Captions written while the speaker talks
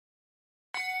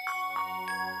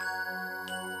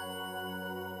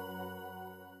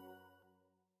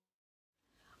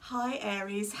Hi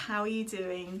Aries, how are you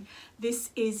doing?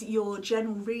 This is your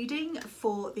general reading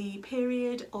for the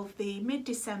period of the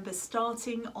mid-December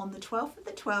starting on the 12th of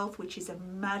the 12th, which is a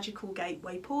magical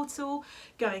gateway portal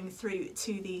going through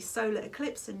to the solar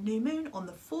eclipse and new moon on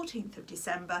the 14th of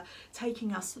December,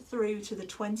 taking us through to the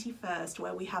 21st,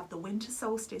 where we have the winter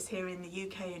solstice here in the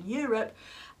UK and Europe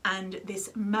and this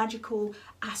magical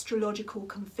astrological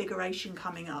configuration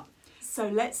coming up. So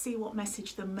let's see what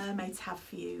message the mermaids have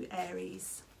for you,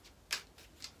 Aries.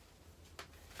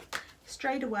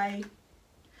 Straight away,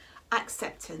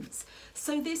 acceptance.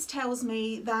 So this tells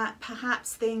me that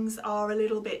perhaps things are a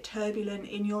little bit turbulent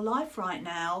in your life right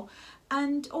now,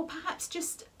 or perhaps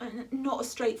just not as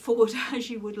straightforward as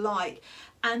you would like,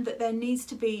 and that there needs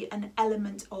to be an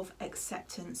element of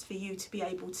acceptance for you to be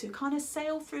able to kind of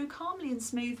sail through calmly and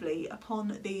smoothly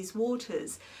upon these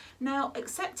waters. Now,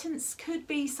 acceptance could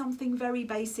be something very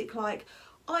basic like,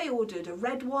 I ordered a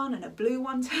red one and a blue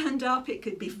one turned up. It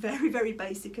could be very, very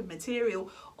basic and material,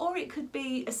 or it could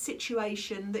be a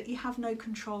situation that you have no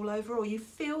control over, or you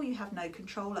feel you have no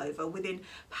control over within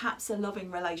perhaps a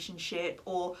loving relationship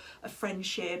or a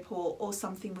friendship or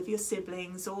something with your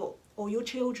siblings or your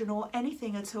children or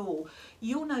anything at all.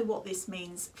 You'll know what this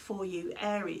means for you,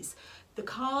 Aries. The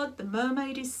card, the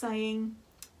mermaid, is saying,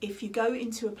 if you go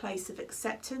into a place of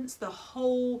acceptance, the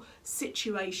whole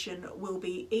situation will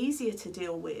be easier to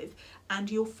deal with,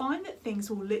 and you'll find that things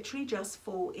will literally just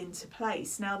fall into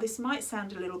place. Now, this might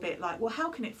sound a little bit like, well, how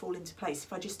can it fall into place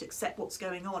if I just accept what's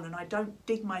going on and I don't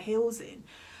dig my heels in?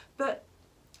 But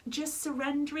just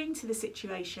surrendering to the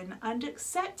situation and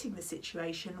accepting the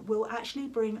situation will actually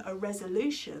bring a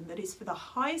resolution that is for the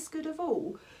highest good of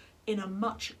all, in a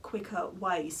much quicker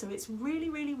way. So it's really,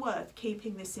 really worth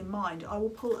keeping this in mind. I will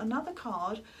pull another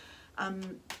card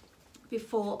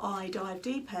before I dive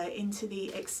deeper into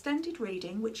the extended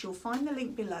reading, which you'll find the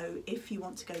link below if you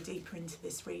want to go deeper into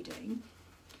this reading.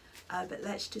 But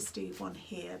let's just do one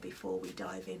here before we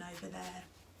dive in over there.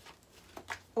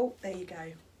 Oh, there you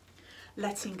go.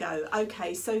 Letting go.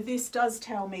 Okay, so this does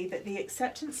tell me that the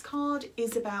acceptance card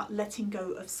is about letting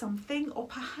go of something or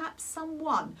perhaps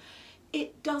someone.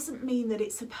 It doesn't mean that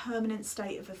it's a permanent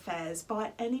state of affairs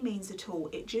by any means at all.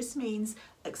 It just means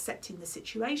accepting the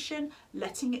situation,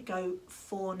 letting it go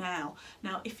for now.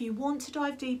 Now, if you want to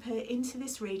dive deeper into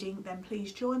this reading, then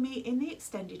please join me in the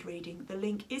extended reading. The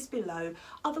link is below.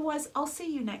 Otherwise, I'll see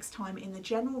you next time in the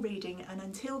general reading. And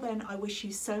until then, I wish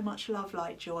you so much love,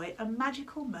 light, joy, and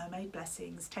magical mermaid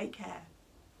blessings. Take care.